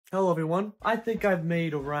Hello everyone. I think I've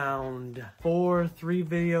made around 3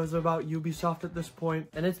 videos about Ubisoft at this point,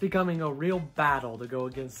 and it's becoming a real battle to go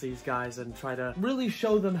against these guys and try to really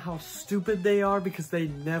show them how stupid they are because they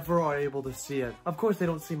never are able to see it. Of course they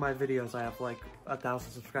don't see my videos. I have like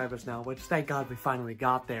 1,000 subscribers now, which thank God we finally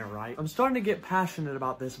got there, right? I'm starting to get passionate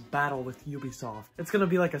about this battle with Ubisoft. It's gonna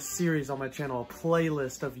be like a series on my channel, a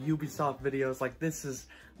playlist of Ubisoft videos like this is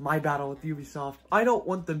my battle with Ubisoft. I don't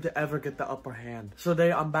want them to ever get the upper hand. So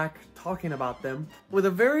today I'm back talking about them with a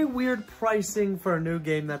very weird pricing for a new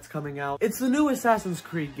game that's coming out. It's the new Assassin's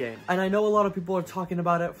Creed game. And I know a lot of people are talking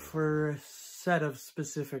about it for a set of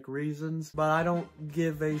specific reasons, but I don't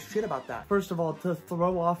give a shit about that. First of all, to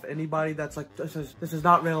throw off anybody that's like, this is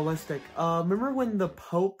not realistic. Remember when the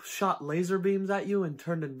Pope shot laser beams at you and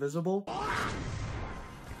turned invisible?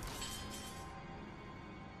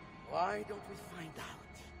 Why don't we find out?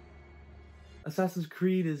 Assassin's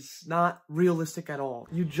Creed is not realistic at all.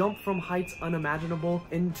 You jump from heights unimaginable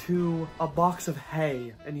into a box of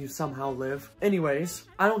hay and you somehow live. Anyways,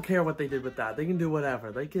 I don't care what they did with that. They can do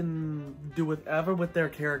whatever. They can do whatever with their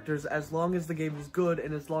characters as long as the game is good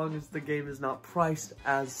and as long as the game is not priced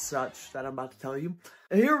as such that I'm about to tell you.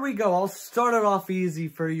 Here we go. I'll start it off easy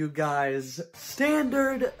for you guys.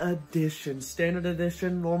 Standard edition. Standard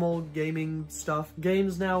edition, normal gaming stuff.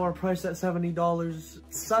 Games now are priced at $70.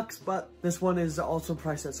 Sucks, but this one is also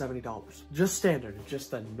priced at $70. Just standard.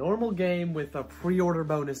 Just a normal game with a pre-order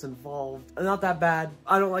bonus involved. Not that bad.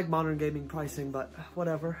 I don't like modern gaming pricing, but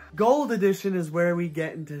whatever. Gold edition is where we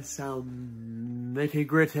get into some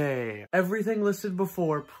nitty-gritty. Everything listed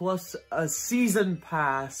before, plus a season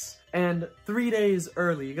pass. And 3 days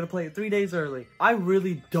early. You're gonna play it 3 days early. I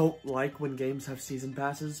really don't like when games have season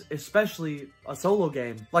passes, especially a solo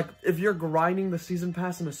game. Like, if you're grinding the season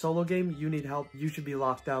pass in a solo game, you need help. You should be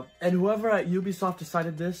locked up. And whoever at Ubisoft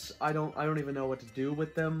decided this, I don't even know what to do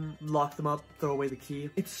with them. Lock them up, throw away the key.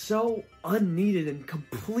 It's so unneeded and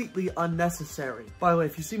completely unnecessary. By the way,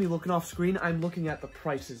 if you see me looking off screen, I'm looking at the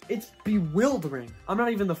prices. It's bewildering. I'm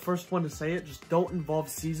not even the first one to say it. Just don't involve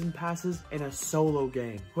season passes in a solo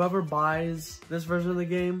game. Whoever buys this version of the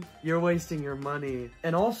game, you're wasting your money.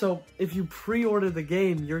 And also, if you pre-order the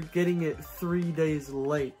game, you're getting it 3 days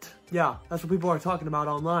late. Yeah, that's what people are talking about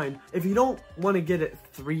online. If you don't want to get it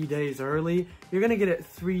 3 days early, you're gonna get it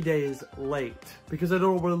 3 days late. Because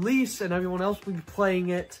it'll release and everyone else will be playing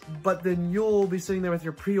it, but then you'll be sitting there with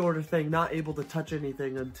your pre-order thing, not able to touch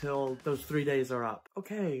anything until those 3 days are up.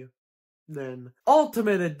 Okay. Then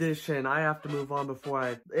Ultimate Edition. I have to move on before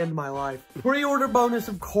I end my life. Pre-order bonus,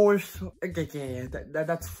 of course. Yeah,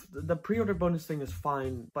 that's the pre-order bonus thing is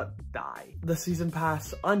fine, but die. The season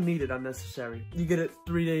pass, unneeded, unnecessary. You get it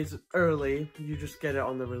 3 days early. You just get it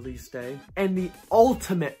on the release day. And the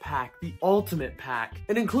Ultimate Pack. The Ultimate Pack.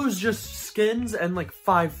 It includes just skins and like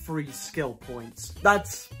 5 free skill points.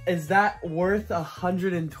 Is that worth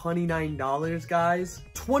 $129, guys?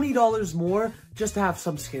 $20 more just to have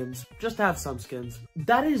some skins. Just to have some skins.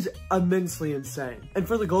 That is immensely insane. And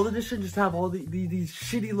for the gold edition, just to have all these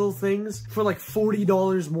shitty little things for like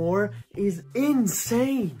 $40 more is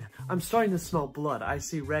insane. I'm starting to smell blood. I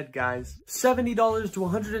see red, guys. $70 to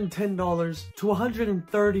 $110 to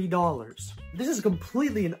 $130. This is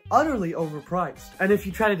completely and utterly overpriced. And if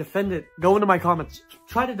you try to defend it, go into my comments.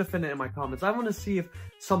 Try to defend it in my comments. I want to see if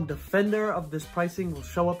some defender of this pricing will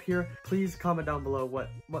show up here. Please comment down below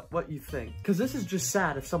what you think. Because this is just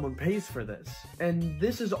sad if someone pays for this. And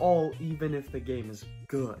this is all even if the game is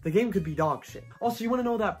good. The game could be dog shit. Also, you want to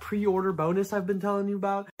know that pre-order bonus I've been telling you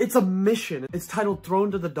about? It's a mission. It's titled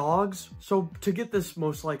Thrown to the Dogs. So to get this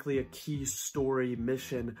most likely a key story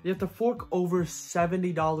mission, you have to fork over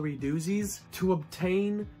 $70 doozies to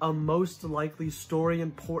obtain a most likely story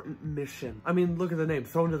important mission. I mean, look at the name,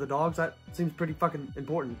 Thrown to the Dogs. That seems pretty fucking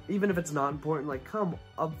important. Even if it's not important, like, come,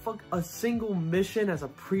 a single mission as a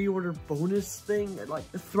pre-order bonus thing, like,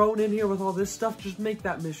 thrown in here with all this stuff, just make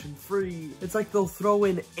that mission free. It's like they'll throw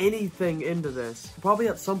in anything into this. Probably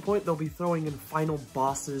at some point, they'll be throwing in final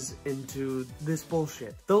bosses into this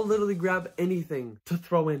bullshit. They'll literally grab anything to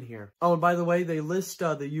throw in here. Oh, and by the way, they list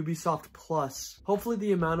the Ubisoft Plus. Hopefully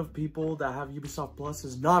the amount of people that have Ubisoft Plus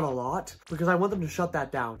is not a lot, because I want them to shut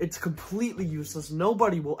that down. It's completely useless.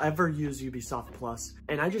 Nobody will ever use Ubisoft Plus,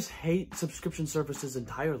 and I just hate subscription services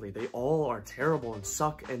entirely. They all are terrible and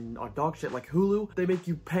suck and are dog shit. Like Hulu, they make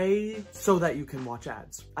you pay so that you can watch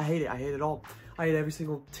ads. I hate it. I hate it all. I hate every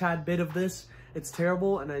single tad bit of this. It's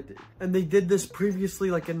terrible, and they did this previously,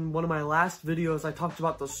 like in one of my last videos. I talked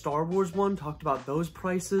about the Star Wars one, talked about those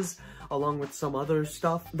prices. along with some other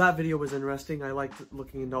stuff. That video was interesting. I liked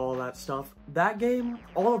looking into all that stuff. That game,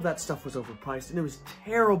 all of that stuff was overpriced, and it was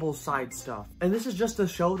terrible side stuff. And this is just to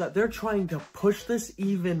show that they're trying to push this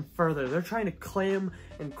even further. They're trying to cram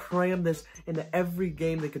this into every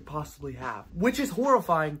game they could possibly have, which is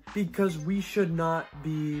horrifying because we should not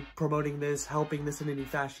be promoting this, helping this in any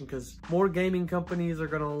fashion, because more gaming companies are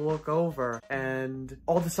gonna look over, and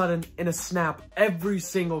all of a sudden, in a snap, every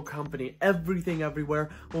single company, everything everywhere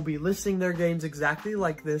will be listing their games exactly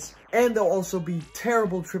like this, and they'll also be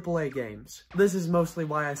terrible AAA games. This is mostly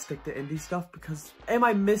why I stick to indie stuff, because am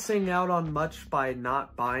I missing out on much by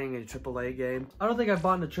not buying a AAA game? I don't think I've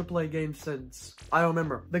bought a AAA game since, I don't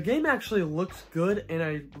remember. The game actually looks good, and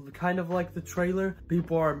I kind of like the trailer.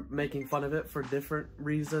 People are making fun of it for different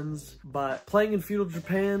reasons, but playing in feudal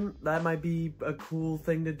Japan, that might be a cool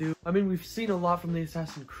thing to do. I mean, we've seen a lot from the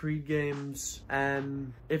Assassin's Creed games,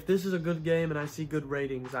 and if this is a good game and I see good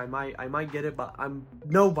ratings, I might get it, but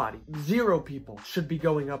nobody, zero people should be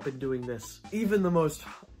going up and doing this. Even the most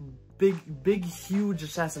big, huge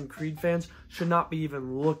Assassin's Creed fans should not be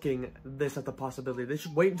even looking this at the possibility. They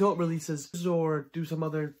should wait until it releases or do some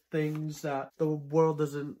other things that the world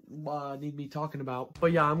doesn't need me talking about.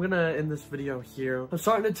 But yeah, I'm gonna end this video here. I'm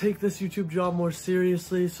starting to take this YouTube job more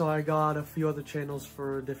seriously, so I got a few other channels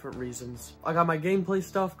for different reasons. I got my gameplay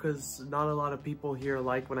stuff because not a lot of people here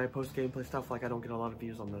like when I post gameplay stuff. Like, I don't get a lot of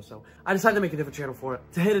views on those, so I decided to make a different channel for it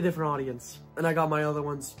to hit a different audience. And I got my other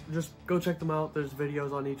ones. Just go check them out. There's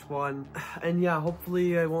videos on each one. And yeah,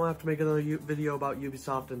 hopefully I won't have to make another video about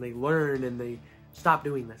Ubisoft and they learn and they stop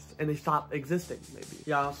doing this and they stop existing, maybe.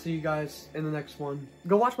 Yeah, I'll see you guys in the next one.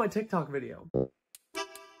 Go watch my TikTok video.